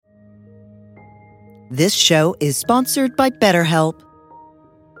This show is sponsored by BetterHelp.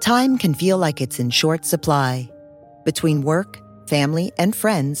 Time can feel like it's in short supply. Between work, family, and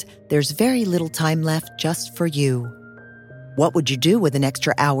friends, there's very little time left just for you. What would you do with an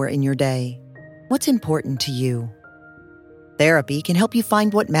extra hour in your day? What's important to you? Therapy can help you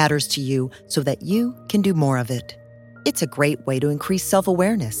find what matters to you so that you can do more of it. It's a great way to increase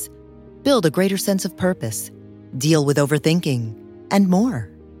self-awareness, build a greater sense of purpose, deal with overthinking, and more.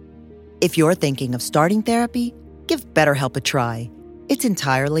 If you're thinking of starting therapy, give BetterHelp a try. It's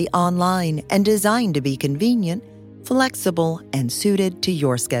entirely online and designed to be convenient, flexible, and suited to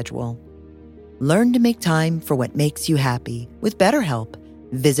your schedule. Learn to make time for what makes you happy with BetterHelp.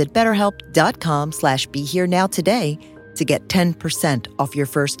 Visit BetterHelp.com/BeHereNow today to get 10% off your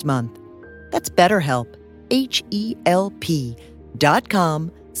first month. That's BetterHelp,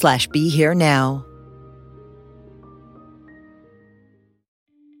 HELP.com/BeHereNow.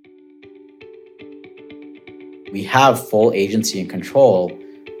 We have full agency and control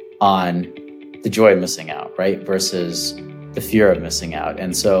on the joy of missing out, right? Versus the fear of missing out.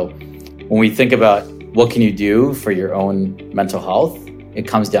 And so when we think about what can you do for your own mental health, it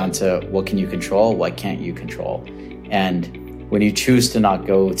comes down to what can you control, what can't you control. And when you choose to not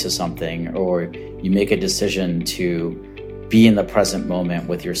go to something, or you make a decision to be in the present moment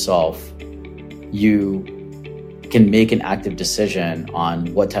with yourself, you can make an active decision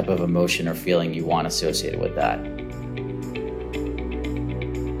on what type of emotion or feeling you want associated with that.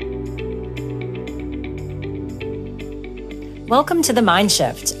 Welcome to the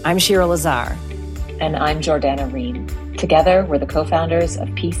Mindshift. I'm Shira Lazar. And I'm Jordana Reim. Together, we're the co-founders of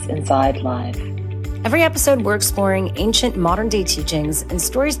Peace Inside Live. Every episode, we're exploring ancient modern-day teachings and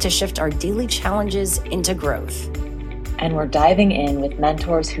stories to shift our daily challenges into growth. And we're diving in with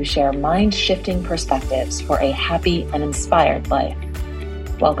mentors who share mind-shifting perspectives for a happy and inspired life.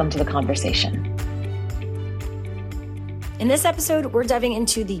 Welcome to the conversation. In this episode, we're diving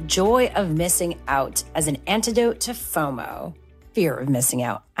into the joy of missing out as an antidote to FOMO, fear of missing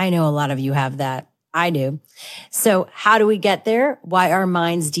out. I know a lot of you have that. I do. So how do we get there? Why our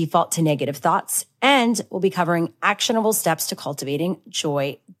minds default to negative thoughts? And we'll be covering actionable steps to cultivating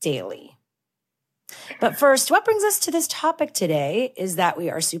joy daily. But first, what brings us to this topic today is that we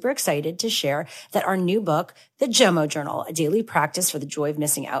are super excited to share that our new book, The JOMO Journal, A Daily Practice for the Joy of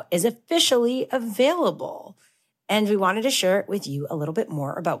Missing Out, is officially available. And we wanted to share it with you a little bit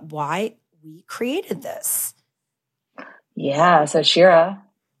more about why we created this. Yeah. So Shira,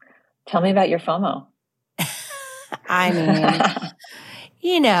 tell me about your FOMO. I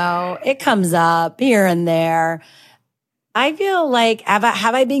mean, it comes up here and there. I feel like, have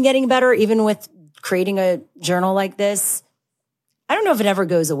I been getting better even with creating a journal like this? I don't know if it ever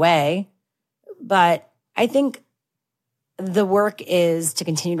goes away, but I think the work is to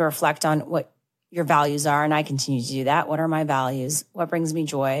continue to reflect on what your values are. And I continue to do that. What are my values? What brings me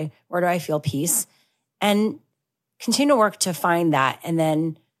joy? Where do I feel peace? And continue to work to find that. And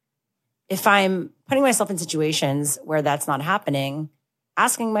then if I'm putting myself in situations where that's not happening,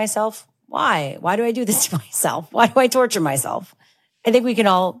 asking myself, why? Why do I do this to myself? Why do I torture myself? I think we can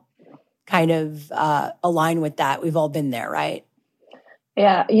all kind of align with that. We've all been there, right?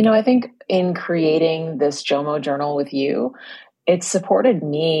 Yeah. I think in creating this JOMO journal with you, it supported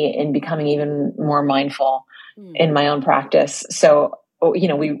me in becoming even more mindful in my own practice. So,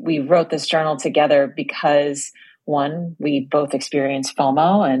 we wrote this journal together because, one, we both experience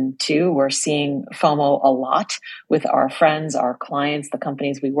FOMO, and two, we're seeing FOMO a lot with our friends, our clients, the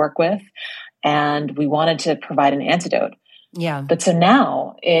companies we work with, and we wanted to provide an antidote. Yeah. But so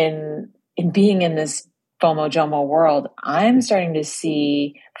now in being in this FOMO JOMO world, I'm starting to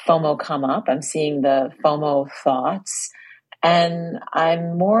see FOMO come up. I'm seeing the FOMO thoughts, and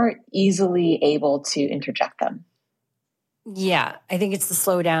I'm more easily able to interject them. Yeah. I think it's the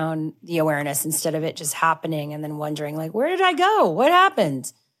slow down, the awareness, instead of it just happening and then wondering, like, where did I go? What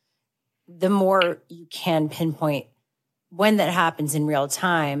happened? The more you can pinpoint when that happens in real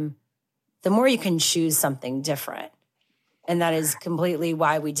time, the more you can choose something different. And that is completely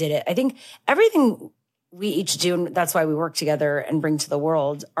why we did it. I think everything we each do, and that's why we work together and bring to the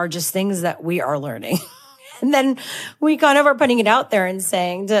world, are just things that we are learning. And then we kind of are putting it out there and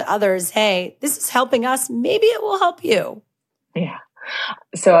saying to others, hey, this is helping us. Maybe it will help you. Yeah.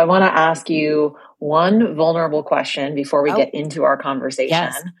 So I want to ask you one vulnerable question before we get into our conversation.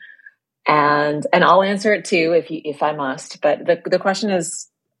 Yes. And I'll answer it too if I must. But the question is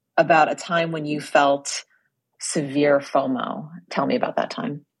about a time when you felt severe FOMO. Tell me about that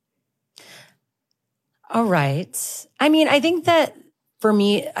time. All right. I mean, I think that for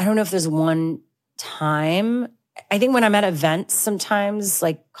me, I don't know if there's one time. I think when I'm at events sometimes,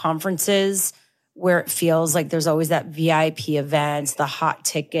 like conferences, where it feels like there's always that VIP event, the hot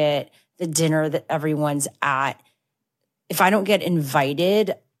ticket, the dinner that everyone's at. If I don't get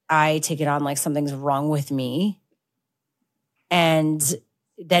invited, I take it on like something's wrong with me. And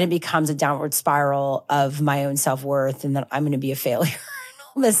then it becomes a downward spiral of my own self-worth and that I'm going to be a failure and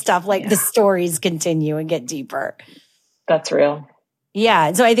all this stuff. Like the stories continue and get deeper. That's real.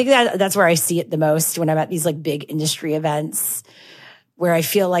 Yeah. So I think that's where I see it the most when I'm at these like big industry events where I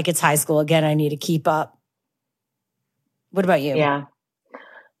feel like it's high school again. I need to keep up. What about you? Yeah.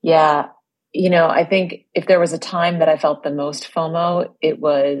 Yeah. I think if there was a time that I felt the most FOMO, it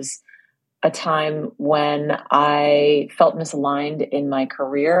was a time when I felt misaligned in my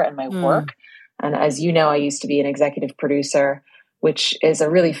career and my work. And as you know, I used to be an executive producer, which is a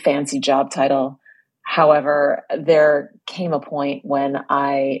really fancy job title. However, there came a point when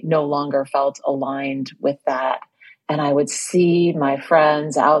I no longer felt aligned with that. And I would see my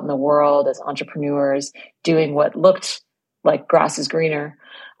friends out in the world as entrepreneurs doing what looked like grass is greener.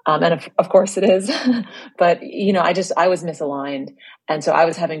 And of course it is, but I was misaligned. And so I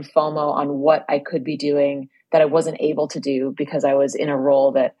was having FOMO on what I could be doing that I wasn't able to do because I was in a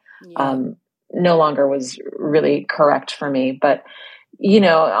role that, no longer was really correct for me. But,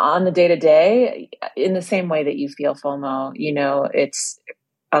 on the day to day, in the same way that you feel FOMO, it's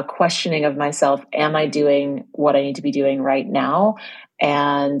a questioning of myself. Am I doing what I need to be doing right now?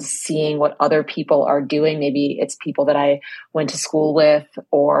 And seeing what other people are doing. Maybe it's people that I went to school with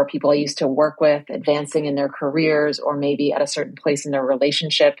or people I used to work with advancing in their careers, or maybe at a certain place in their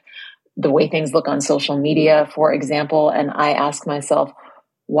relationship, the way things look on social media, for example. And I ask myself,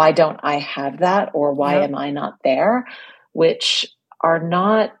 why don't I have that? Or why am I not there? Which are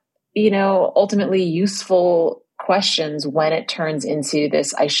not, ultimately useful questions when it turns into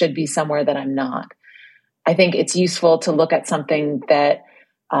this, I should be somewhere that I'm not. I think it's useful to look at something that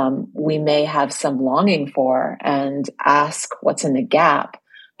we may have some longing for and ask what's in the gap.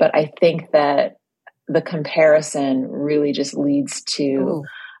 But I think that the comparison really just leads to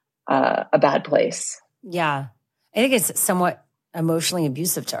a bad place. Yeah. I think it's somewhat emotionally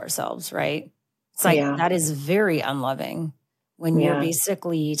abusive to ourselves, right? It's like that is very unloving when you're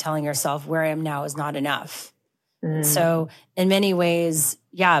basically telling yourself where I am now is not enough. So in many ways,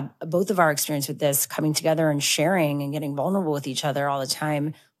 both of our experience with this coming together and sharing and getting vulnerable with each other all the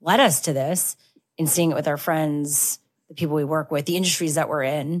time led us to this, and seeing it with our friends, the people we work with, the industries that we're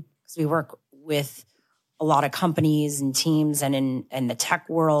in, because we work with a lot of companies and teams and in the tech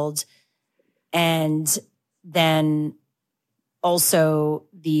world. And then also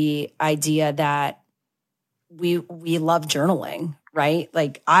the idea that we love journaling, right?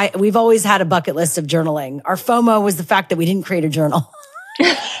 Like we've always had a bucket list of journaling. Our FOMO was the fact that we didn't create a journal.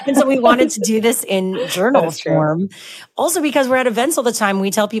 And so we wanted to do this in journal form. Also because we're at events all the time,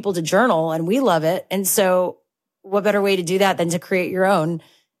 we tell people to journal and we love it. And so what better way to do that than to create your own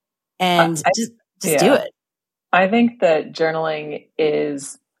and just do it. I think that journaling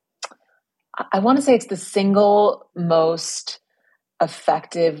is, I want to say it's the single most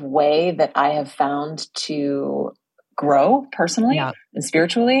effective way that I have found to grow personally and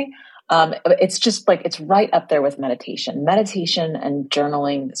spiritually. It's just like, it's right up there with meditation. Meditation and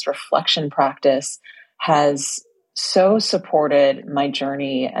journaling, this reflection practice has so supported my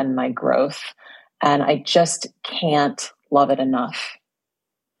journey and my growth. And I just can't love it enough.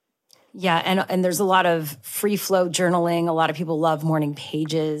 Yeah. And there's a lot of free flow journaling. A lot of people love morning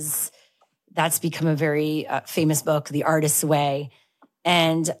pages. That's become a very famous book, The Artist's Way.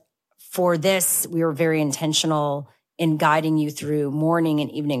 And for this, we were very intentional in guiding you through morning and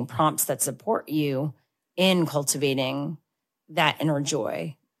evening prompts that support you in cultivating that inner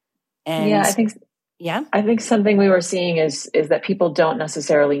joy. And I think something we were seeing is that people don't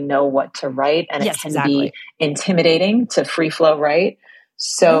necessarily know what to write, and it can be intimidating to free flow write.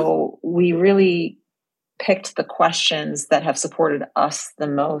 So we really picked the questions that have supported us the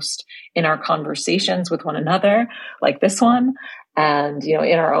most in our conversations with one another, like this one, and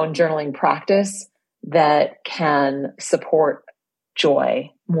in our own journaling practice, that can support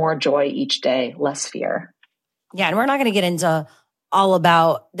joy, more joy each day, less fear. Yeah. And we're not going to get into all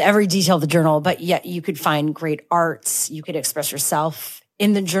about every detail of the journal, but yet you could find great arts. You could express yourself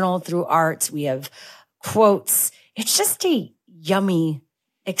in the journal through art. We have quotes. It's just a yummy,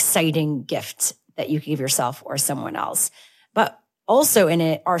 exciting gift that you can give yourself or someone else. But also in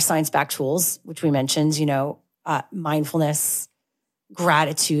it are science-backed tools, which we mentioned, mindfulness,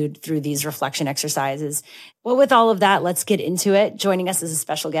 gratitude through these reflection exercises. Well, with all of that, let's get into it. Joining us as a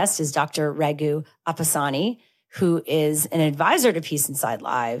special guest is Dr. Raghu Appasani, who is an advisor to Peace Inside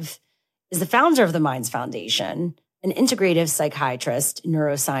Live, is the founder of the Minds Foundation, an integrative psychiatrist,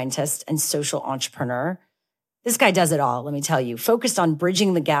 neuroscientist, and social entrepreneur. This guy does it all, let me tell you, focused on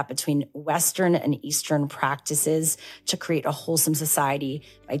bridging the gap between Western and Eastern practices to create a wholesome society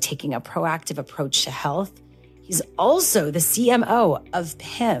by taking a proactive approach to health. He's also the CMO of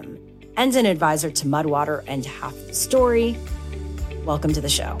PIM and an advisor to Mudwater and Half the Story. Welcome to the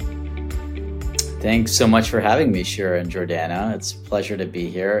show. Thanks so much for having me, Shira and Jordana. It's a pleasure to be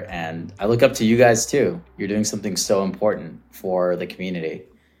here. And I look up to you guys too. You're doing something so important for the community.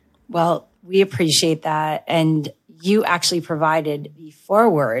 Well, we appreciate that. And you actually provided the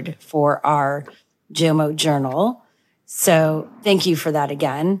foreword for our JOMO journal. So thank you for that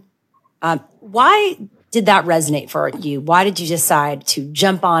again. Why did that resonate for you? Why did you decide to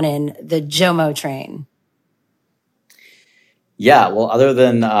jump on in the JOMO train? Yeah, well, other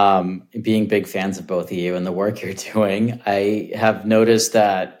than being big fans of both of you and the work you're doing, I have noticed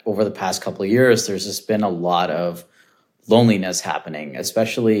that over the past couple of years, there's just been a lot of loneliness happening,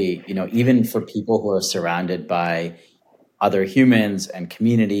 especially, even for people who are surrounded by other humans and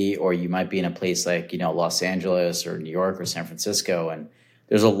community, or you might be in a place like, Los Angeles or New York or San Francisco, and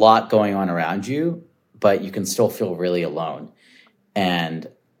there's a lot going on around you, but you can still feel really alone. And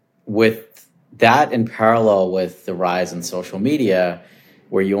with that in parallel with the rise in social media,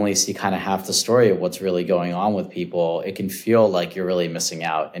 where you only see kind of half the story of what's really going on with people, it can feel like you're really missing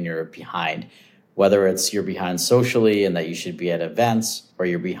out and you're behind. Whether it's you're behind socially and that you should be at events, or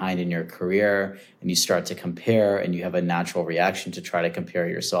you're behind in your career and you start to compare and you have a natural reaction to try to compare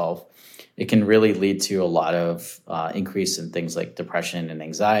yourself, it can really lead to a lot of increase in things like depression and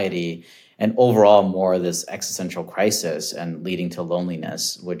anxiety, and overall more of this existential crisis and leading to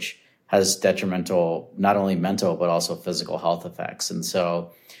loneliness, which has detrimental, not only mental, but also physical health effects. And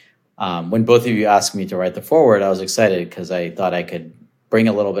so when both of you asked me to write the foreword, I was excited because I thought I could bring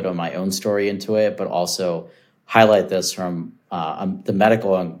a little bit of my own story into it, but also highlight this from the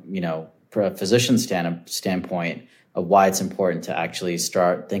medical and, physician standpoint of why it's important to actually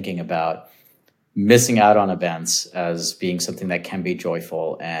start thinking about missing out on events as being something that can be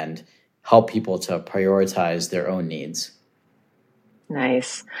joyful and help people to prioritize their own needs.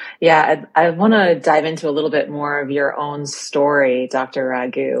 Nice. Yeah, I want to dive into a little bit more of your own story, Dr.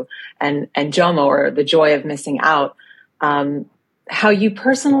 Raghu, and JOMO, or the joy of missing out. How you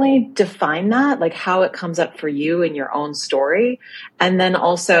personally define that, like how it comes up for you in your own story. And then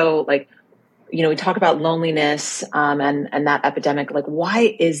also, we talk about loneliness and that epidemic. Like,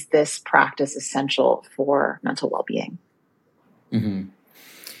 why is this practice essential for mental well-being? Mm-hmm.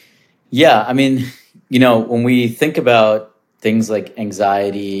 Yeah, I mean, when we think about things like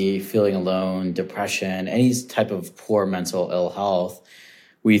anxiety, feeling alone, depression, any type of poor mental ill health,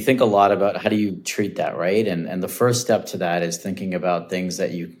 we think a lot about how do you treat that, right? And the first step to that is thinking about things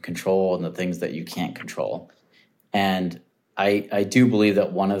that you can control and the things that you can't control. And I do believe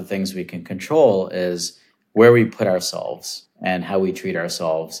that one of the things we can control is where we put ourselves and how we treat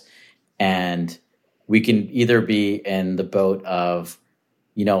ourselves. And we can either be in the boat of,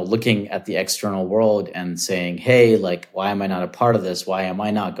 looking at the external world and saying, hey, why am I not a part of this? Why am I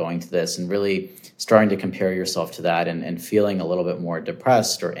not going to this? And really starting to compare yourself to that and feeling a little bit more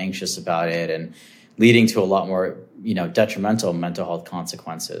depressed or anxious about it, and leading to a lot more, detrimental mental health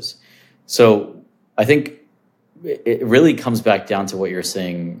consequences. So I think it really comes back down to what you're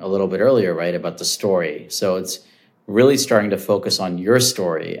saying a little bit earlier, right, about the story. So it's really starting to focus on your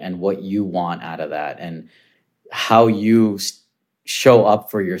story and what you want out of that and how you show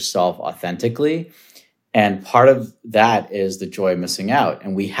up for yourself authentically. And part of that is the joy of missing out.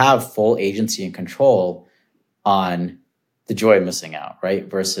 And we have full agency and control on the joy of missing out, right?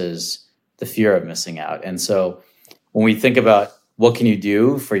 Versus the fear of missing out. And so when we think about what can you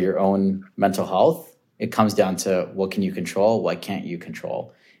do for your own mental health, it comes down to what can you control, what can't you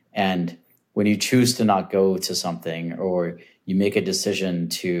control. And when you choose to not go to something, or you make a decision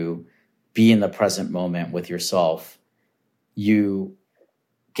to be in the present moment with yourself, you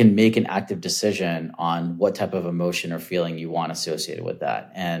can make an active decision on what type of emotion or feeling you want associated with that.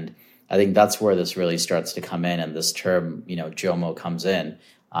 And I think that's where this really starts to come in, and this term, JOMO comes in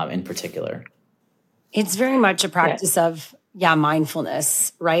particular. It's very much a practice of,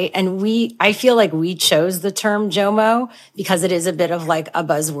 mindfulness, right? And I feel like we chose the term JOMO because it is a bit of like a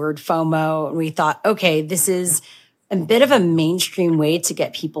buzzword, FOMO. And we thought, okay, this is a bit of a mainstream way to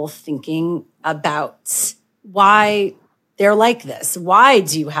get people thinking about why they're like this. Why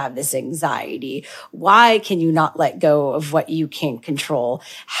do you have this anxiety? Why can you not let go of what you can't control?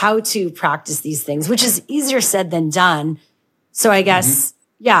 How to practice these things, which is easier said than done. So I guess,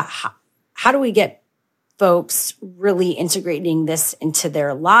 how do we get folks really integrating this into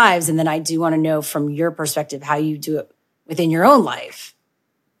their lives? And then I do want to know from your perspective how you do it within your own life.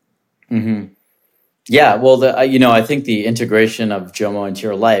 Mm-hmm. Yeah, well, I think the integration of JOMO into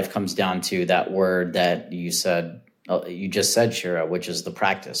your life comes down to that word that you just said, Shira, which is the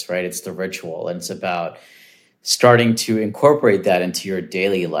practice, right? It's the ritual, and it's about starting to incorporate that into your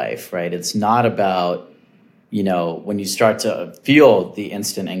daily life, right? It's not about, when you start to feel the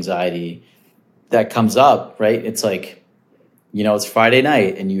instant anxiety that comes up, right? It's like, it's Friday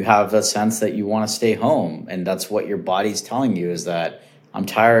night and you have a sense that you want to stay home. And that's what your body's telling you, is that I'm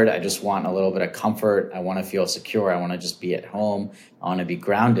tired. I just want a little bit of comfort. I want to feel secure. I want to just be at home. I want to be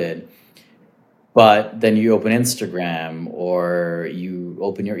grounded. But then you open Instagram, or you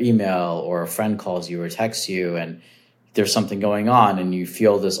open your email, or a friend calls you or texts you, and there's something going on and you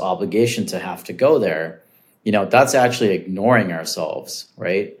feel this obligation to have to go there. That's actually ignoring ourselves,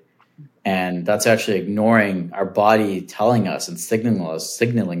 right? And that's actually ignoring our body telling us and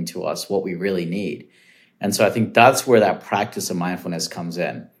signaling to us what we really need. And so I think that's where that practice of mindfulness comes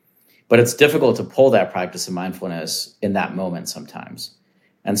in. But it's difficult to pull that practice of mindfulness in that moment sometimes.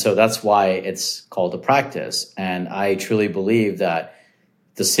 And so that's why it's called a practice. And I truly believe that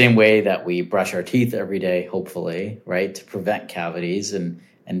the same way that we brush our teeth every day, hopefully, right, to prevent cavities and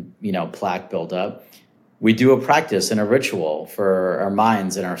plaque buildup, we do a practice and a ritual for our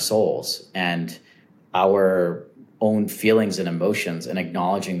minds and our souls and our own feelings and emotions, and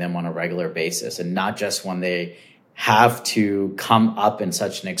acknowledging them on a regular basis, and not just when they have to come up in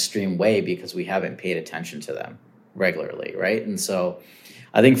such an extreme way because we haven't paid attention to them regularly, right? And so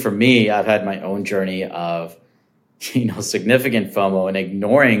I think for me, I've had my own journey of, significant FOMO and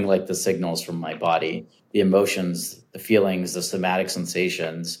ignoring like the signals from my body, the emotions, the feelings, the somatic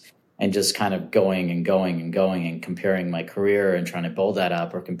sensations, and just kind of going and comparing my career and trying to build that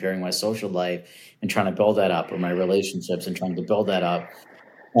up, or comparing my social life and trying to build that up, or my relationships and trying to build that up.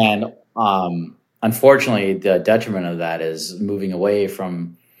 And unfortunately, the detriment of that is moving away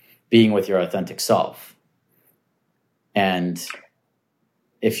from being with your authentic self. And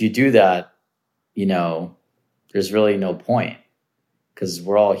if you do that, there's really no point, because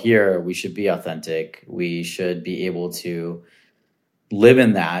we're all here. We should be authentic. We should be able to live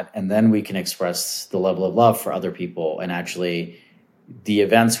in that, and then we can express the level of love for other people. And actually, the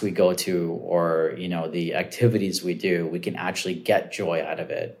events we go to, or the activities we do, we can actually get joy out of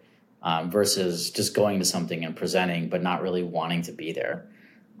it, versus just going to something and presenting but not really wanting to be there.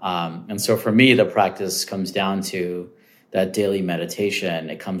 And so for me, the practice comes down to that daily meditation.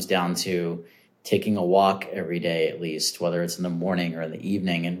 It comes down to taking a walk every day, at least, whether it's in the morning or in the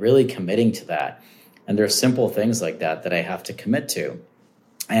evening, and really committing to that. And there's simple things like that I have to commit to.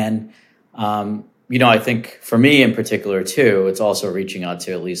 And, I think for me in particular too, it's also reaching out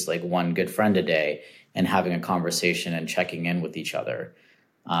to at least like one good friend a day and having a conversation and checking in with each other.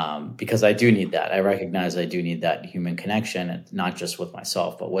 Because I do need that. I recognize I do need that human connection, not just with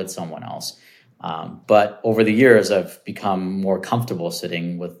myself, but with someone else. But over the years, I've become more comfortable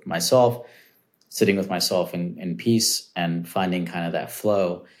sitting with myself in peace and finding kind of that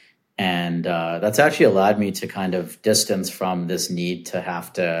flow. And that's actually allowed me to kind of distance from this need to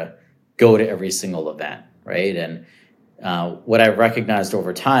have to go to every single event, right? And what I've recognized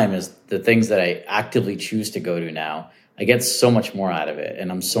over time is the things that I actively choose to go to now, I get so much more out of it,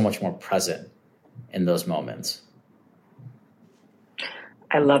 and I'm so much more present in those moments.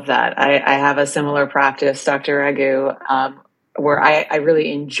 I love that. I have a similar practice, Dr. Raghu, where I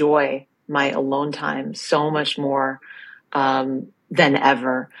really enjoy my alone time so much more than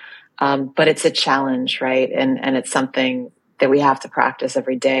ever. But it's a challenge, right? And it's something that we have to practice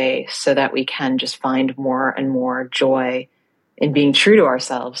every day so that we can just find more and more joy in being true to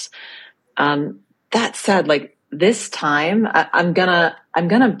ourselves. That said, like this time, I'm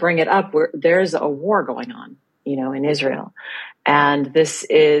gonna bring it up where there's a war going on, in Israel. And this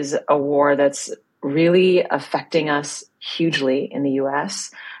is a war that's really affecting us hugely in the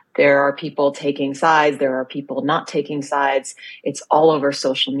US. There are people taking sides. There are people not taking sides. It's all over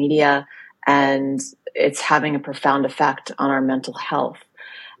social media, and it's having a profound effect on our mental health.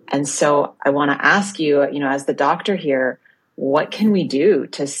 And so I want to ask you, as the doctor here, what can we do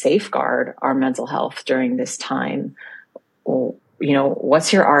to safeguard our mental health during this time?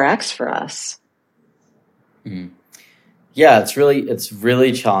 What's your RX for us? Mm-hmm. Yeah, it's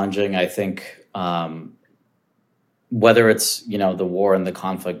really challenging. I think, whether it's, the war and the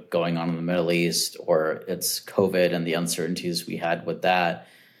conflict going on in the Middle East, or it's COVID and the uncertainties we had with that,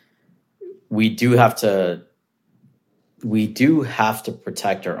 we do have to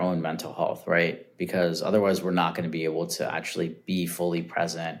protect our own mental health, right? Because otherwise we're not going to be able to actually be fully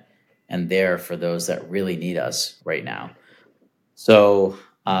present and there for those that really need us right now. So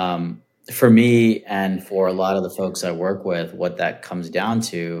for me and for a lot of the folks I work with, what that comes down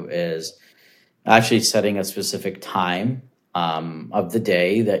to is actually setting a specific time of the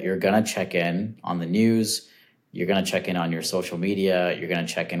day that you're going to check in on the news, you're going to check in on your social media, you're going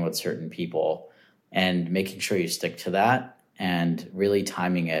to check in with certain people, and making sure you stick to that and really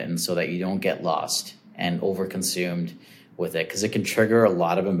timing it, and so that you don't get lost and overconsumed with it, because it can trigger a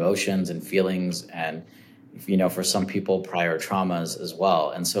lot of emotions and feelings, and for some people, prior traumas as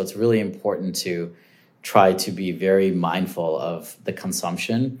well. And so it's really important to try to be very mindful of the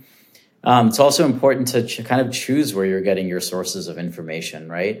consumption. It's also important to kind of choose where you're getting your sources of information,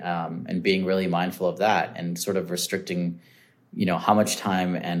 right? And being really mindful of that, and sort of restricting, how much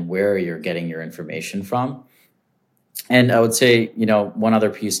time and where you're getting your information from. And I would say, one other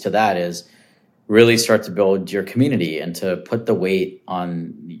piece to that is really start to build your community and to put the weight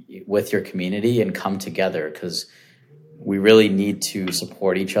on with your community and come together, because we really need to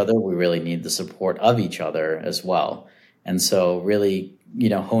support each other. We really need the support of each other as well. And so really,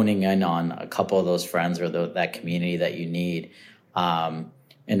 honing in on a couple of those friends or that community that you need, and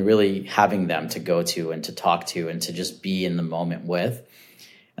really having them to go to and to talk to and to just be in the moment with.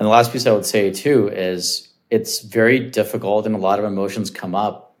 And the last piece I would say too is it's very difficult, and a lot of emotions come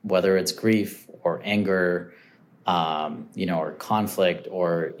up, whether it's grief or anger, or conflict,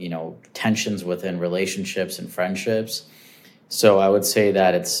 or, tensions within relationships and friendships. So I would say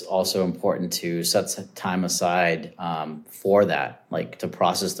that it's also important to set some time aside for that, like to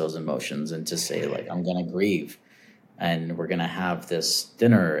process those emotions and to say, like, I'm going to grieve, and we're going to have this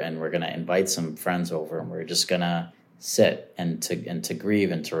dinner, and we're going to invite some friends over, and we're just going to sit and to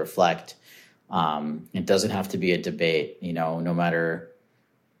grieve and to reflect. It doesn't have to be a debate, no matter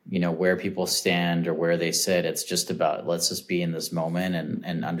where people stand or where they sit. It's just about, let's just be in this moment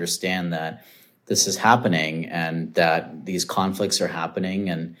and understand that this is happening and that these conflicts are happening.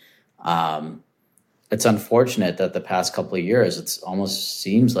 And it's unfortunate that the past couple of years, it's almost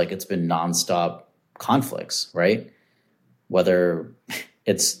seems like it's been nonstop conflicts, right? Whether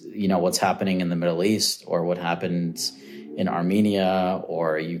it's, what's happening in the Middle East, or what happens in Armenia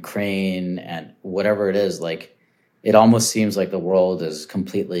or Ukraine, and whatever it is, like, it almost seems like the world is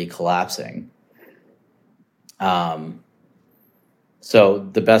completely collapsing. So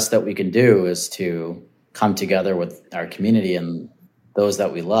the best that we can do is to come together with our community and those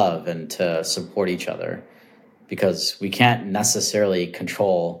that we love, and to support each other, because we can't necessarily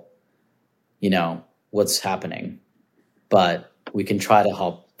control, what's happening, but we can try to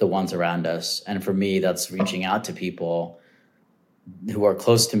help the ones around us. And for me, that's reaching out to people who are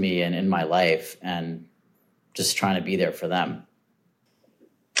close to me and in my life, and just trying to be there for them.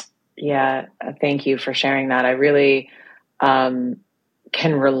 Yeah, thank you for sharing that. I really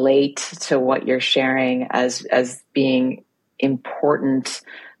can relate to what you're sharing as being important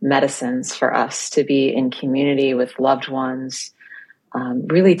medicines for us to be in community with loved ones,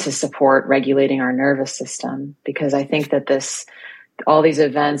 really to support regulating our nervous system. Because I think that all these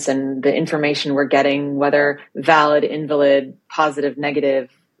events and the information we're getting, whether valid, invalid, positive, negative,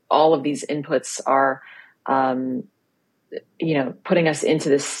 all of these inputs are putting us into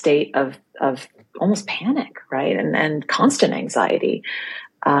this state of almost panic, right? And constant anxiety.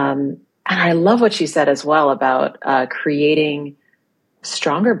 And I love what you said as well about creating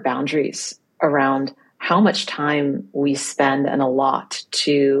stronger boundaries around how much time we spend and allot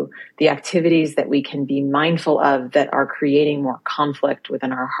to the activities that we can be mindful of that are creating more conflict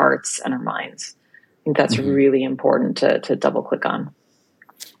within our hearts and our minds. I think that's really important to double click on.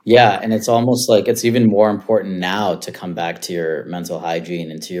 Yeah. And it's almost like it's even more important now to come back to your mental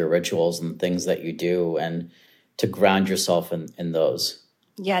hygiene and to your rituals and things that you do, and to ground yourself in those.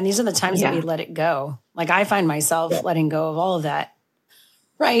 Yeah. And these are the times that we let it go. Like, I find myself letting go of all of that.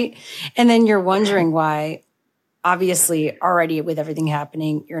 Right. And then you're wondering why, obviously, already with everything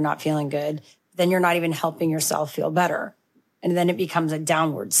happening, you're not feeling good. Then you're not even helping yourself feel better. And then it becomes a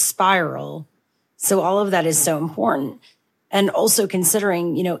downward spiral. So all of that is so important. And also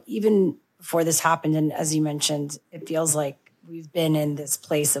considering, even before this happened, and as you mentioned, it feels like we've been in this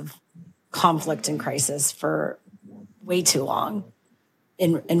place of conflict and crisis for way too long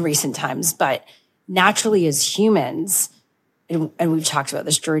in recent times. But naturally, as humans, and we've talked about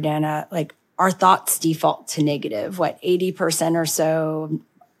this, Jordana, like, our thoughts default to negative. 80% or so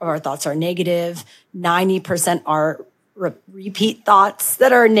of our thoughts are negative. 90% are repeat thoughts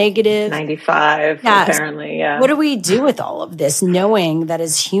that are negative. 95, apparently, yeah. What do we do with all of this, knowing that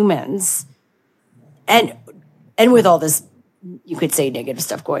as humans, and with all this, you could say negative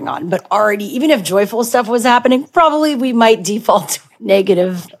stuff going on, but already, even if joyful stuff was happening, probably we might default to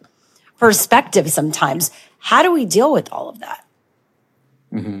negative perspective sometimes. How do we deal with all of that?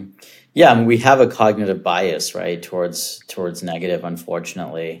 Mm-hmm. Yeah, I mean, we have a cognitive bias, right, towards negative,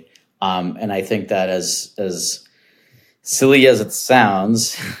 unfortunately. And I think that as silly as it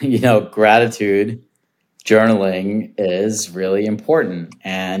sounds, gratitude journaling is really important.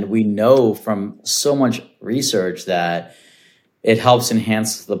 And we know from so much research that it helps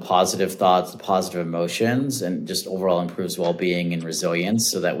enhance the positive thoughts, the positive emotions, and just overall improves well-being and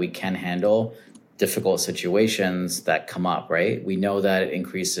resilience so that we can handle difficult situations that come up, right? We know that it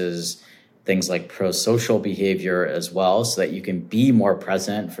increases things like pro-social behavior as well, so that you can be more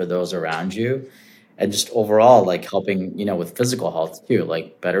present for those around you. And just overall, like helping, with physical health too,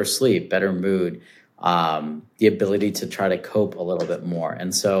 like better sleep, better mood, the ability to try to cope a little bit more.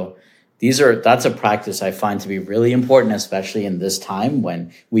 And so that's a practice I find to be really important, especially in this time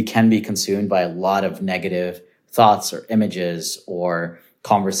when we can be consumed by a lot of negative thoughts or images or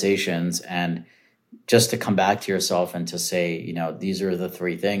conversations. And just to come back to yourself and to say, these are the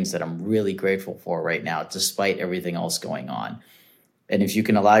three things that I'm really grateful for right now, despite everything else going on. And if you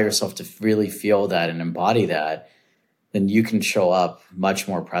can allow yourself to really feel that and embody that, then you can show up much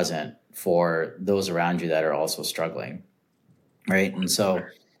more present for those around you that are also struggling, right? And so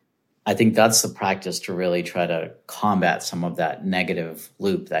I think that's the practice to really try to combat some of that negative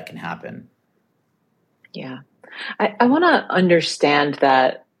loop that can happen. Yeah. I want to understand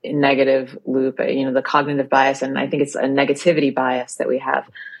that negative loop, the cognitive bias, and I think it's a negativity bias that we have.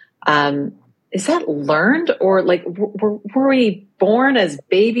 Is that learned, or like were we born as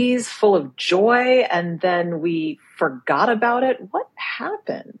babies full of joy and then we forgot about it? What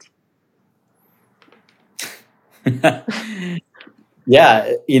happened?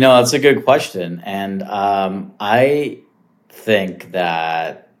 Yeah, it's a good question. And I think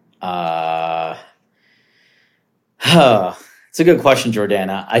that it's a good question,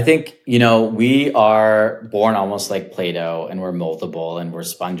 Jordana. I think, we are born almost like Play-Doh, and we're moldable and we're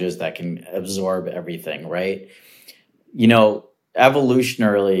sponges that can absorb everything, right?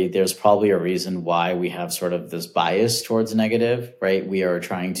 Evolutionarily, there's probably a reason why we have sort of this bias towards negative, right? We are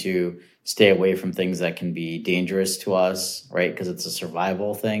trying to stay away from things that can be dangerous to us, right? Because it's a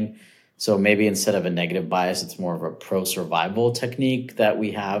survival thing. So maybe instead of a negative bias, it's more of a pro-survival technique that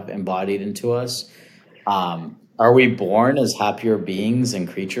we have embodied into us. Are we born as happier beings and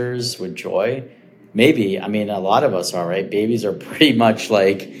creatures with joy? Maybe. I mean, a lot of us are, right? Babies are pretty much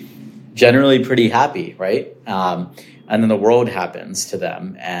like generally pretty happy, right? And then the world happens to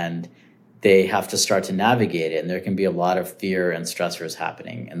them and they have to start to navigate it. And there can be a lot of fear and stressors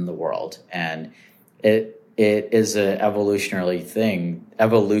happening in the world. And it is an evolutionarily thing.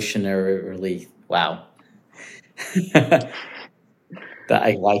 Wow. Why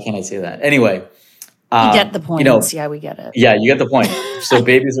can't I say that? Anyway. You get the point. Yeah, we get it. Yeah, you get the point. So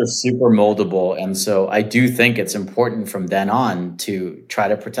babies are super moldable. And so I do think it's important from then on to try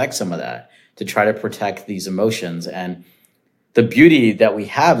to protect some of that, to try to protect these emotions. And the beauty that we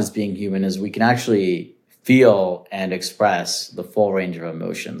have as being human is we can actually feel and express the full range of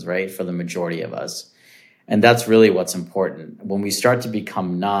emotions, right? For the majority of us. And that's really what's important. When we start to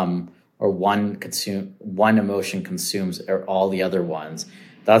become numb or one emotion consumes all the other ones,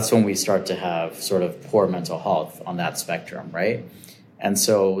 that's when we start to have sort of poor mental health on that spectrum, right? And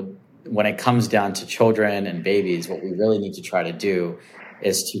so when it comes down to children and babies, what we really need to try to do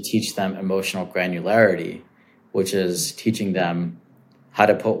is to teach them emotional granularity, which is teaching them how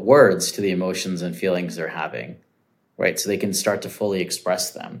to put words to the emotions and feelings they're having, right? So they can start to fully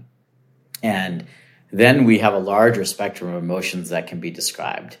express them. And then we have a larger spectrum of emotions that can be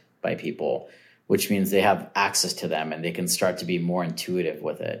described by people, which means they have access to them and they can start to be more intuitive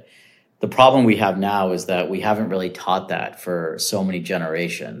with it. The problem we have now is that we haven't really taught that for so many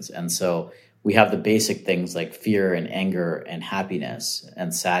generations. And so we have the basic things like fear and anger and happiness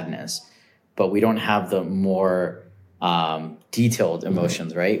and sadness, but we don't have the more detailed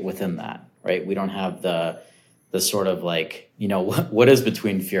emotions, right, within that, right? We don't have the sort of like, what is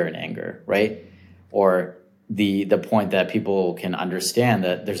between fear and anger, right? Or the point that people can understand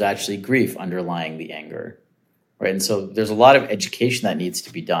that there's actually grief underlying the anger, right? And so there's a lot of education that needs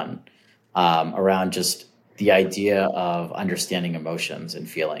to be done around just the idea of understanding emotions and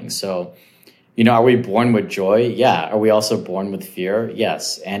feelings. So, are we born with joy? Yeah. Are we also born with fear?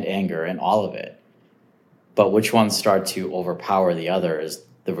 Yes. And anger and all of it. But which ones start to overpower the other is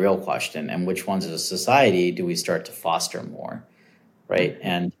the real question. And which ones as a society do we start to foster more, right?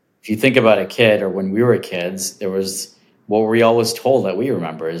 And if you think about a kid or when we were kids, there was what we always told that we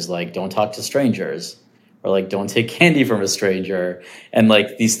remember is like, don't talk to strangers or like, don't take candy from a stranger. And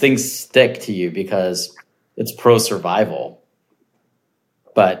like these things stick to you because it's pro survival.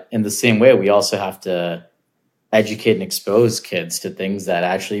 But in the same way, we also have to educate and expose kids to things that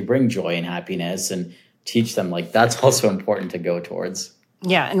actually bring joy and happiness and teach them like that's also important to go towards.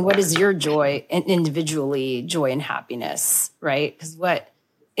 Yeah. And what is your joy and individually joy and happiness, right? Because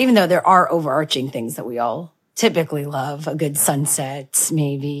even though there are overarching things that we all typically love, a good sunset,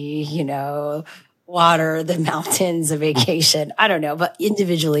 maybe, water, the mountains, a vacation, I don't know, but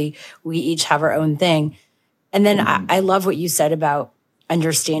individually we each have our own thing. And then I love what you said about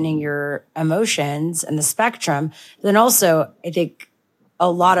understanding your emotions and the spectrum. Then also, I think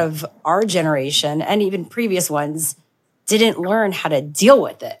a lot of our generation and even previous ones didn't learn how to deal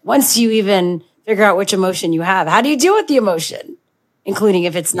with it. Once you even figure out which emotion you have, how do you deal with the emotion, including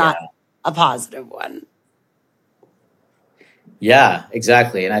if it's not a positive one? Yeah,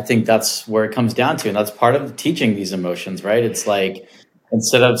 exactly. And I think that's where it comes down to. And that's part of teaching these emotions, right? It's like,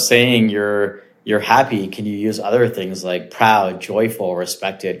 instead of saying you're happy, can you use other things like proud, joyful,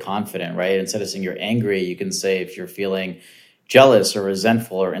 respected, confident, right? Instead of saying you're angry, you can say if you're feeling jealous or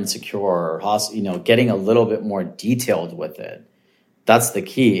resentful or insecure or getting a little bit more detailed with it. That's the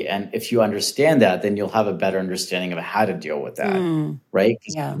key. And if you understand that, then you'll have a better understanding of how to deal with that, right?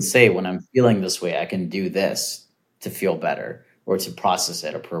 Because you can say, when I'm feeling this way, I can do this to feel better or to process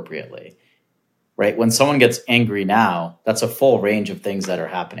it appropriately, right? When someone gets angry now, that's a full range of things that are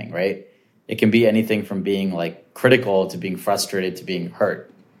happening, right? It can be anything from being like critical to being frustrated to being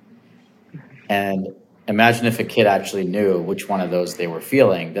hurt. And imagine if a kid actually knew which one of those they were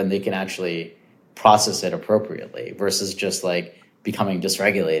feeling, then they can actually process it appropriately versus just like becoming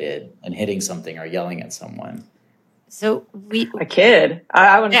dysregulated and hitting something or yelling at someone. So a kid.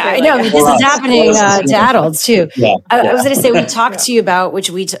 I want to say, I know this is happening to adults too. I was going to say, we talked to you about, which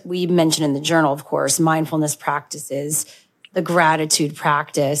we mentioned in the journal, of course, mindfulness practices, the gratitude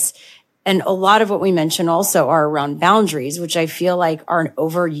practice. And a lot of what we mentioned also are around boundaries, which I feel like are an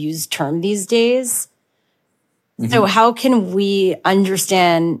overused term these days. Mm-hmm. So how can we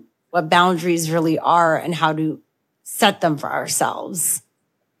understand what boundaries really are and how to set them for ourselves?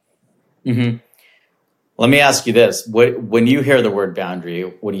 Mm-hmm. Let me ask you this. When you hear the word boundary,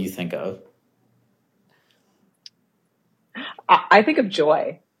 what do you think of? I think of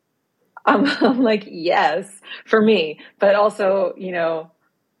joy. I'm like, yes, for me. But also,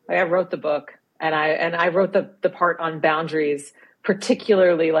 I wrote the book and I wrote the part on boundaries,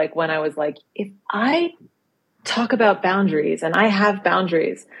 particularly like when I was like, if I talk about boundaries and I have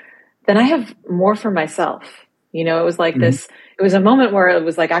boundaries, then I have more for myself. It was like this, it was a moment where it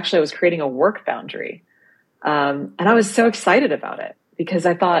was like, actually I was creating a work boundary. And I was so excited about it because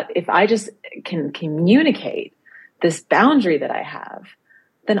I thought if I just can communicate this boundary that I have,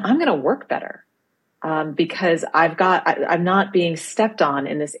 then I'm going to work better. Because I'm not being stepped on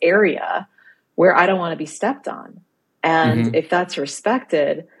in this area where I don't want to be stepped on. And if that's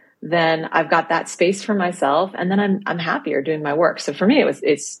respected, then I've got that space for myself and then I'm happier doing my work. So for me,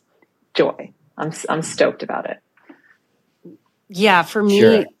 it's joy. I'm stoked about it. Yeah, for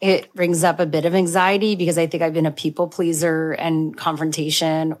me, It brings up a bit of anxiety because I think I've been a people pleaser, and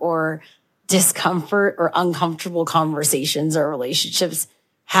confrontation or discomfort or uncomfortable conversations or relationships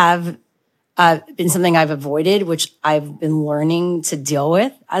have been something I've avoided, which I've been learning to deal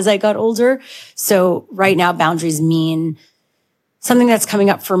with as I got older. So right now, boundaries mean something that's coming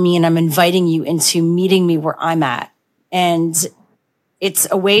up for me, and I'm inviting you into meeting me where I'm at. And it's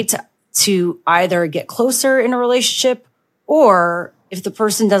a way to either get closer in a relationship, or if the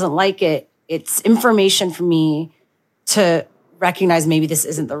person doesn't like it, it's information for me to recognize maybe this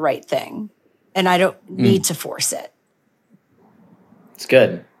isn't the right thing. And I don't need to force it. It's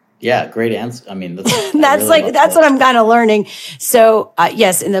good. Yeah, great answer. I mean, that's what I'm kind of learning. So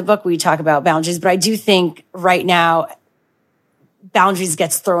yes, in the book we talk about boundaries, but I do think right now boundaries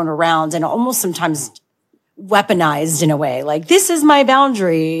gets thrown around and almost sometimes weaponized in a way. Like, this is my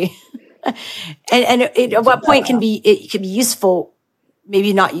boundary. and at what point it can be useful,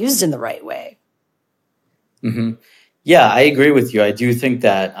 maybe not used in the right way. Mm-hmm. Yeah, I agree with you. I do think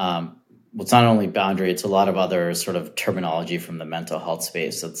that it's not only boundary, it's a lot of other sort of terminology from the mental health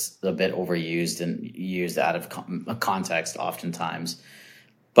space that's a bit overused and used out of context oftentimes.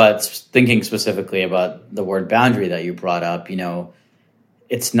 But thinking specifically about the word boundary that you brought up,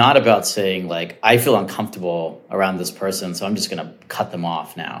 it's not about saying like, I feel uncomfortable around this person, so I'm just going to cut them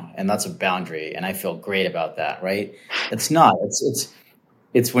off now. And that's a boundary. And I feel great about that, right? It's not.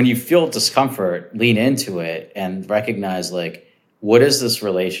 It's when you feel discomfort, lean into it and recognize like, what is this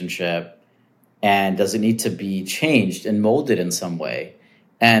relationship? And does it need to be changed and molded in some way?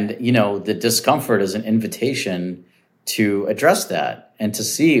 And, the discomfort is an invitation to address that and to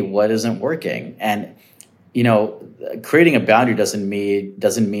see what isn't working. And creating a boundary doesn't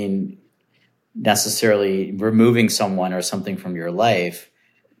mean necessarily removing someone or something from your life.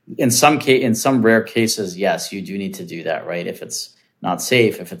 In some rare cases, yes, you do need to do that, right? If it's not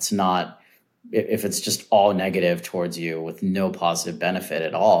safe, if it's just all negative towards you with no positive benefit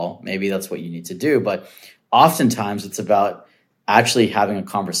at all, maybe that's what you need to do. But oftentimes it's about actually having a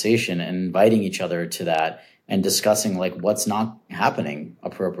conversation and inviting each other to that and discussing like what's not happening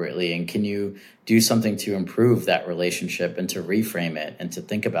appropriately, and can you do something to improve that relationship and to reframe it and to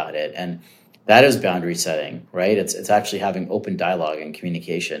think about it. And that is boundary setting, right? It's actually having open dialogue and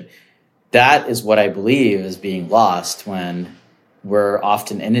communication. That is what I believe is being lost when we're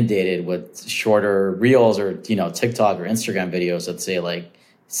often inundated with shorter reels or, TikTok or Instagram videos that say like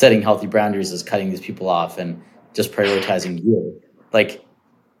setting healthy boundaries is cutting these people off and just prioritizing you. Like,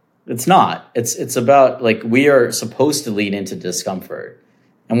 it's not. It's about like we are supposed to lean into discomfort.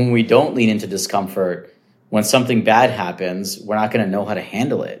 And when we don't lean into discomfort, when something bad happens, we're not going to know how to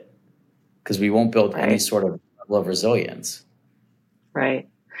handle it because we won't build any sort of level of resilience. Right.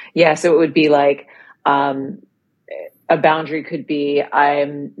 Yeah. So it would be like a boundary could be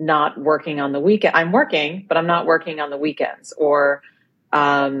I'm not working on the weekend. I'm working, but I'm not working on the weekends. Or,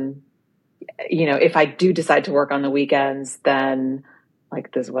 if I do decide to work on the weekends, then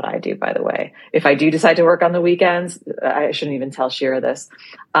like this is what I do, by the way. If I do decide to work on the weekends, I shouldn't even tell Shira this.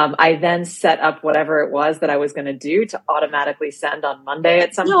 I then set up whatever it was that I was going to do to automatically send on Monday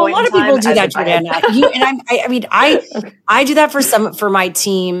at some point. A lot of people do that, Jordana. I do that for my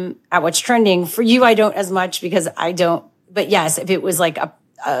team at What's Trending. For you, I don't as much because I don't. But yes, if it was like a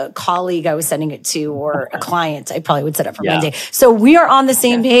colleague I was sending it to or a client, I probably would set up for Monday. So we are on the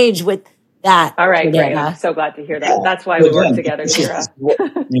same page with that. All right, great. I'm so glad to hear that. That's why we work together, Shira. What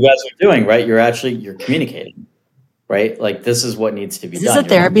you guys are doing, right? You're communicating, right? Like this is what needs to be done. This is a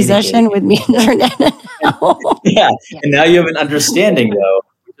therapy session with me and Jordana. Yeah. And now you have an understanding though,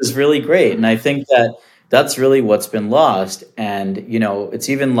 which is really great. And I think that's really what's been lost. And, it's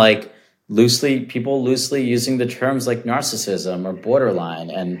even like people loosely using the terms like narcissism or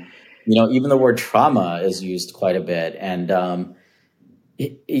borderline. And, even the word trauma is used quite a bit. And,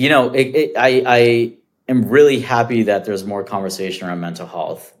 I am really happy that there's more conversation around mental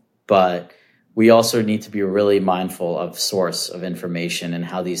health, but we also need to be really mindful of source of information and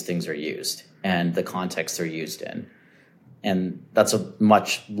how these things are used and the context they're used in. And that's a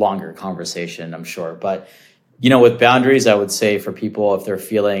much longer conversation, I'm sure. But, with boundaries, I would say for people, if they're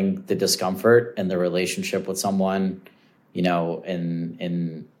feeling the discomfort in the relationship with someone,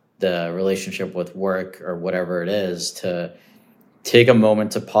 in the relationship with work or whatever it is, to take a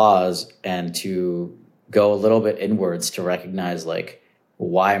moment to pause and to go a little bit inwards to recognize like,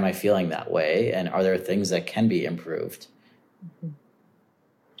 why am I feeling that way? And are there things that can be improved?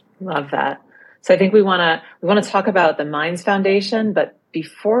 Love that. So I think we want to talk about the Minds Foundation, but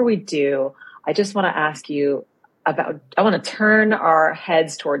before we do, I just want to ask you I want to turn our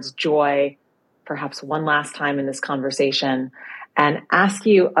heads towards joy, perhaps one last time in this conversation, and ask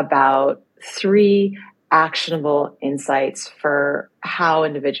you about 3 actionable insights for how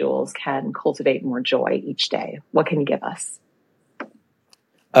individuals can cultivate more joy each day. What can you give us?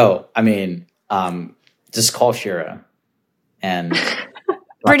 Oh, just call Shira. And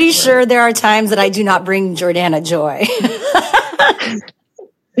pretty sure there are times that I do not bring Jordana joy.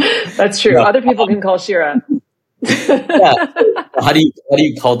 That's true. Other people can call Shira. Yeah. How do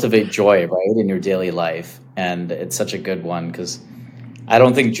you cultivate joy, right, in your daily life? And it's such a good one because I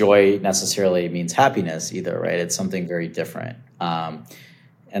don't think joy necessarily means happiness either, right? It's something very different.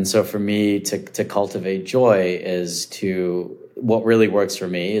 And so for me to cultivate joy what really works for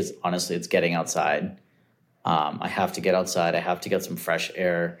me is honestly, it's getting outside. I have to get outside. I have to get some fresh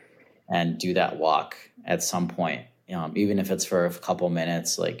air and do that walk at some point. Even if it's for a couple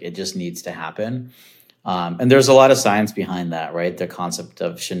minutes, like it just needs to happen. And there's a lot of science behind that, right? The concept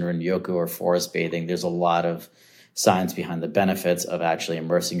of Shinrin-yoku or forest bathing. There's a lot of science behind the benefits of actually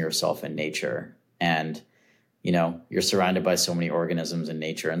immersing yourself in nature. And, you're surrounded by so many organisms in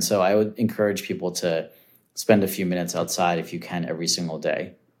nature. And so I would encourage people to spend a few minutes outside if you can every single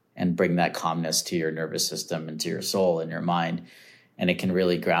day and bring that calmness to your nervous system and to your soul and your mind. And it can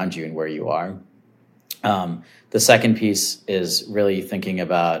really ground you in where you are. The second piece is really thinking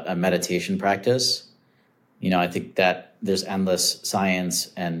about a meditation practice. I think that there's endless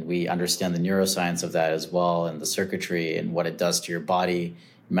science and we understand the neuroscience of that as well, and the circuitry and what it does to your body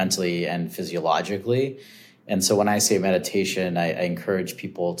mentally and physiologically. And so when I say meditation, I encourage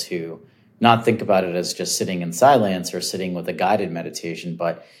people to not think about it as just sitting in silence or sitting with a guided meditation,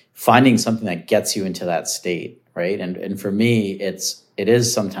 but finding something that gets you into that state, right? And for me, it's it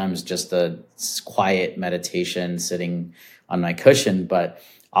is sometimes just a quiet meditation sitting on my cushion, but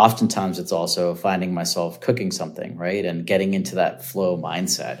oftentimes it's also finding myself cooking something, right? And getting into that flow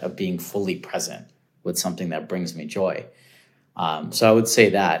mindset of being fully present with something that brings me joy. So I would say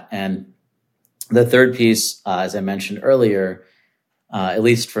that. And the third piece, as I mentioned earlier, at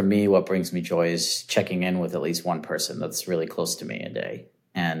least for me, what brings me joy is checking in with at least one person that's really close to me a day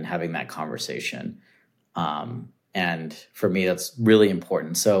and having that conversation. And for me, that's really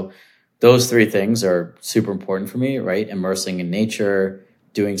important. So those three things are super important for me, right? Immersing in nature,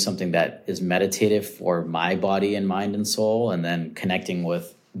 doing something that is meditative for my body and mind and soul, and then connecting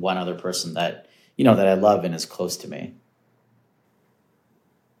with one other person that, that I love and is close to me.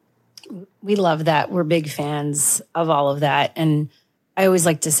 We love that. We're big fans of all of that. And I always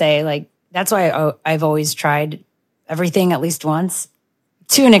like to say, like, that's why I've always tried everything at least once,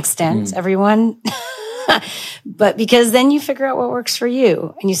 to an extent, everyone. But because then you figure out what works for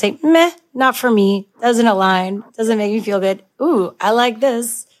you and you say, meh, not for me, doesn't align, doesn't make me feel good. Ooh, I like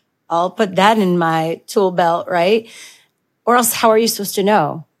this. I'll put that in my tool belt, right? Or else how are you supposed to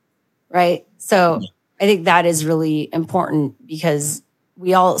know, right? So I think that is really important because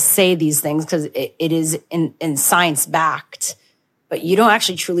we all say these things because it is in science backed, but you don't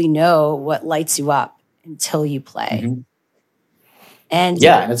actually truly know what lights you up until you play. Mm-hmm. And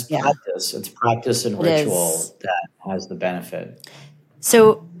and it's practice. It's practice and ritual that has the benefit.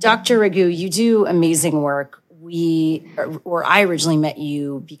 So, Dr. Raghu, you do amazing work. I originally met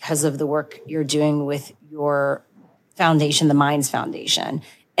you because of the work you're doing with your foundation, the Minds Foundation.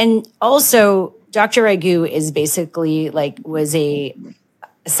 And also, Dr. Raghu is basically was a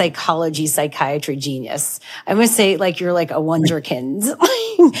psychiatry genius. I would say you're like a wonderkind.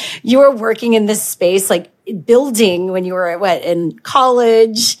 You were working in this space, building when you were in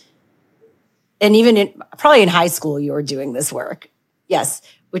college, and even probably in high school, you were doing this work. Yes,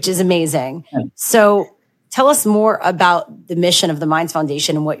 which is amazing. Yeah. So tell us more about the mission of the Minds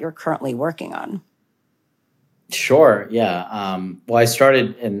Foundation and what you're currently working on. Sure. Yeah. Well, I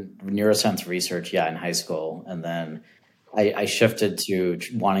started in neuroscience research, in high school, and then I shifted to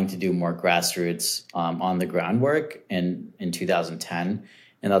wanting to do more grassroots on the groundwork in 2010,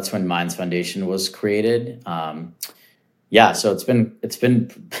 and that's when Minds Foundation was created. So it's been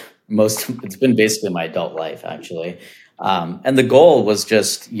basically my adult life actually, and the goal was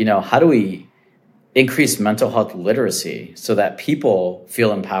just how do we increase mental health literacy so that people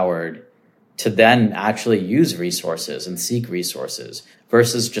feel empowered to then actually use resources and seek resources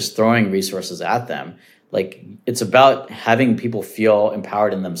versus just throwing resources at them. It's about having people feel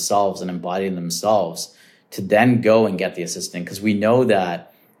empowered in themselves and embodying themselves to then go and get the assistance. Because we know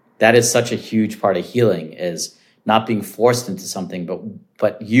that is such a huge part of healing, is not being forced into something,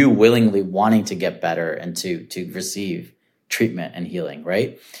 but you willingly wanting to get better and to receive treatment and healing,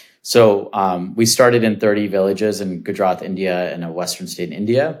 right? So we started in 30 villages in Gujarat, India, in a western state in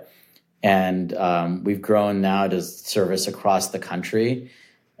India. And we've grown now to service across the country.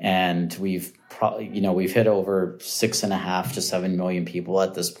 And we've we've hit over 6.5 to 7 million people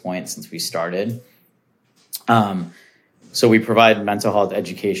at this point since we started. So we provide mental health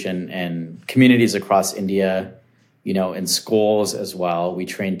education in communities across India, in schools as well. We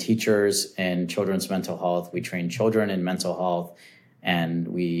train teachers in children's mental health. We train children in mental health, and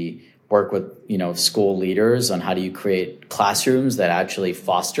we work with, school leaders on how do you create classrooms that actually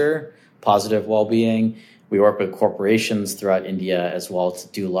foster positive well-being. We work with corporations throughout India as well to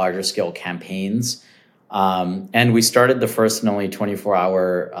do larger scale campaigns. And we started the first and only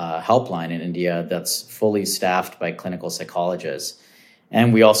 24-hour helpline in India that's fully staffed by clinical psychologists.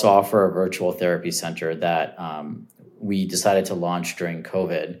 And we also offer a virtual therapy center that we decided to launch during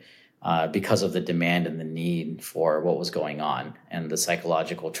COVID because of the demand and the need for what was going on and the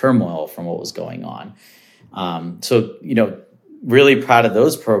psychological turmoil from what was going on. So, really proud of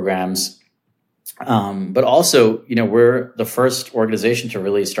those programs. But also, we're the first organization to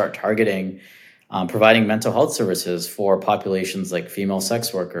really start targeting providing mental health services for populations like female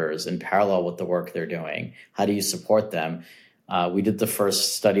sex workers in parallel with the work they're doing. How do you support them? We did the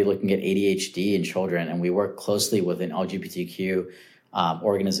first study looking at ADHD in children, and we work closely with an LGBTQ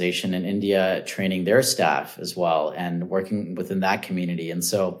organization in India, training their staff as well and working within that community. And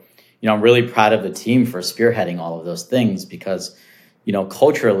so, I'm really proud of the team for spearheading all of those things because,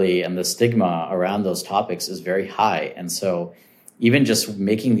 culturally and the stigma around those topics is very high. And so even just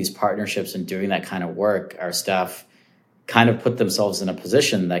making these partnerships and doing that kind of work, our staff kind of put themselves in a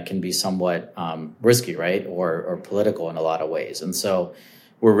position that can be somewhat risky, right? Or political in a lot of ways. And so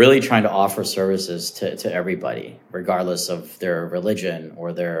we're really trying to offer services to everybody, regardless of their religion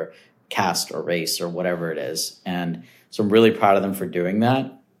or their caste or race or whatever it is. And So I'm really proud of them for doing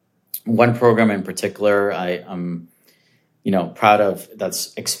that. One program in particular I'm proud of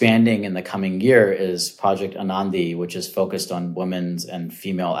that's expanding in the coming year is Project Anandi, which is focused on women's and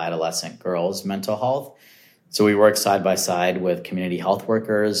female adolescent girls' mental health. So we work side by side with community health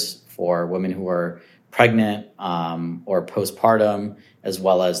workers for women who are pregnant or postpartum, as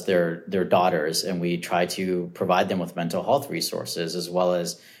well as their daughters. And we try to provide them with mental health resources, as well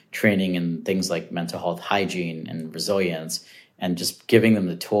as training in things like mental health hygiene and resilience, and just giving them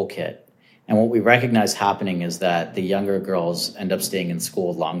the toolkit. And what we recognize happening is that the younger girls end up staying in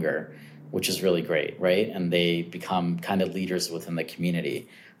school longer, which is really great, right? And they become kind of leaders within the community.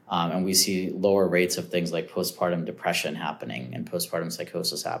 And we see lower rates of things like postpartum depression happening and postpartum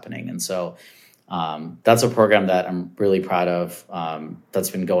psychosis happening. And so that's a program that I'm really proud of that's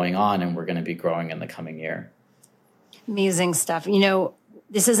been going on, and we're going to be growing in the coming year. Amazing stuff. You know,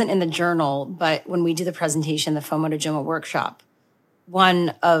 this isn't in the journal, but when we do the presentation, the FOMO to JOMO workshop,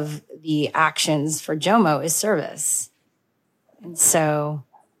 one of the actions for JOMO is service. And so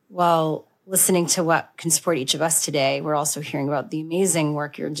while listening to what can support each of us today, we're also hearing about the amazing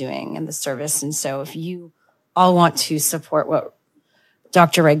work you're doing and the service. And so if you all want to support what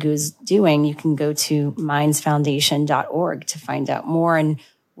Dr. Raghu's doing, you can go to mindsfoundation.org to find out more. And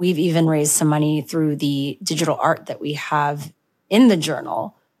we've even raised some money through the digital art that we have in the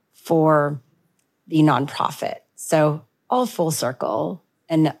journal for the nonprofit. So all full circle.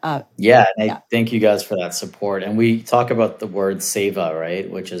 And I thank you guys for that support. And we talk about the word seva, right,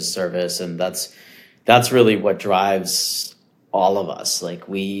 which is service, and that's really what drives all of us. Like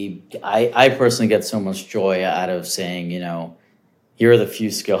I personally get so much joy out of saying, here are the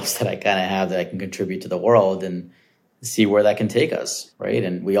few skills that I kind of have that I can contribute to the world, and see where that can take us, right?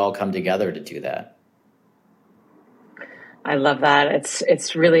 And we all come together to do that. I love that.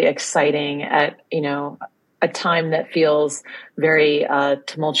 It's really exciting at a time that feels very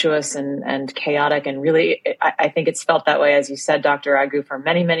tumultuous and chaotic, and really, I think it's felt that way, as you said, Dr. Raghu, for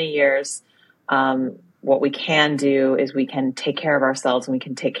many, many years. What we can do is we can take care of ourselves, and we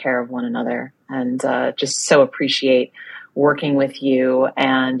can take care of one another, and just so appreciate working with you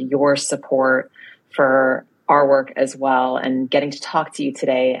and your support for our work as well, and getting to talk to you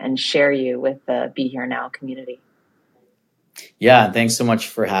today and share you with the Be Here Now community. Yeah, thanks so much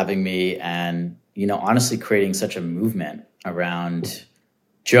for having me, and honestly creating such a movement around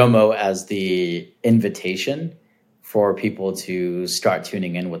JOMO as the invitation for people to start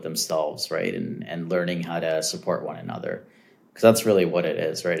tuning in with themselves, right? And learning how to support one another. Because that's really what it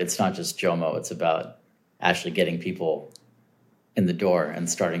is, right? It's not just JOMO. It's about actually getting people in the door and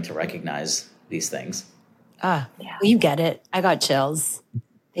starting to recognize these things. Well, you get it. I got chills.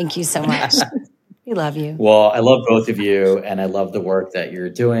 Thank you so much. We love you. Well, I love both of you, and I love the work that you're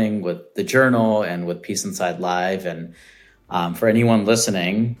doing with the journal and with Peace Inside Live. And for anyone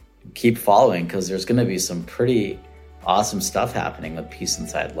listening, keep following, because there's going to be some pretty awesome stuff happening with Peace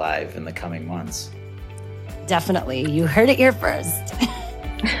Inside Live in the coming months. Definitely. You heard it here first.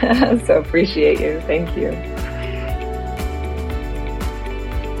 So appreciate you. Thank you.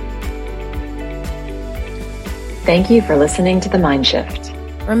 Thank you for listening to The Mindshift.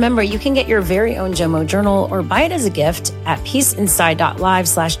 Remember, you can get your very own JOMO journal or buy it as a gift at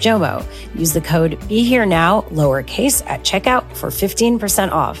peaceinside.live/JOMO. Use the code BeHereNow, lowercase, at checkout for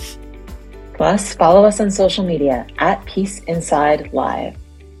 15% off. Plus, follow us on social media at Peace Inside Live.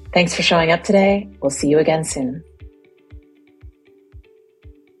 Thanks for showing up today. We'll see you again soon.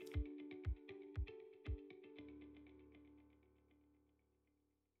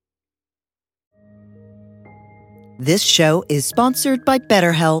 This show is sponsored by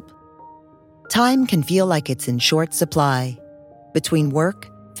BetterHelp. Time can feel like it's in short supply. Between work,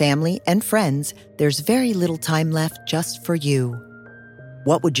 family, and friends, there's very little time left just for you.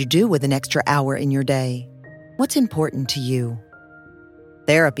 What would you do with an extra hour in your day? What's important to you?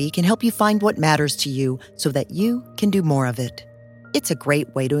 Therapy can help you find what matters to you so that you can do more of it. It's a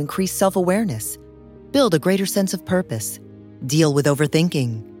great way to increase self-awareness, build a greater sense of purpose, deal with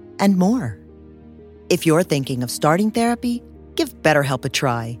overthinking, and more. If you're thinking of starting therapy, give BetterHelp a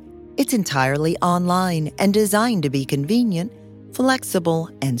try. It's entirely online and designed to be convenient, flexible,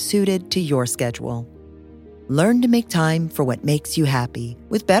 and suited to your schedule. Learn to make time for what makes you happy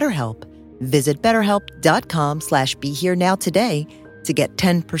with BetterHelp. Visit BetterHelp.com/BeHereNow today to get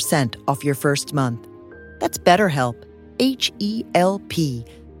 10% off your first month. That's BetterHelp,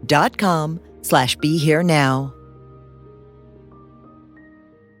 HELP.com/BeHereNow.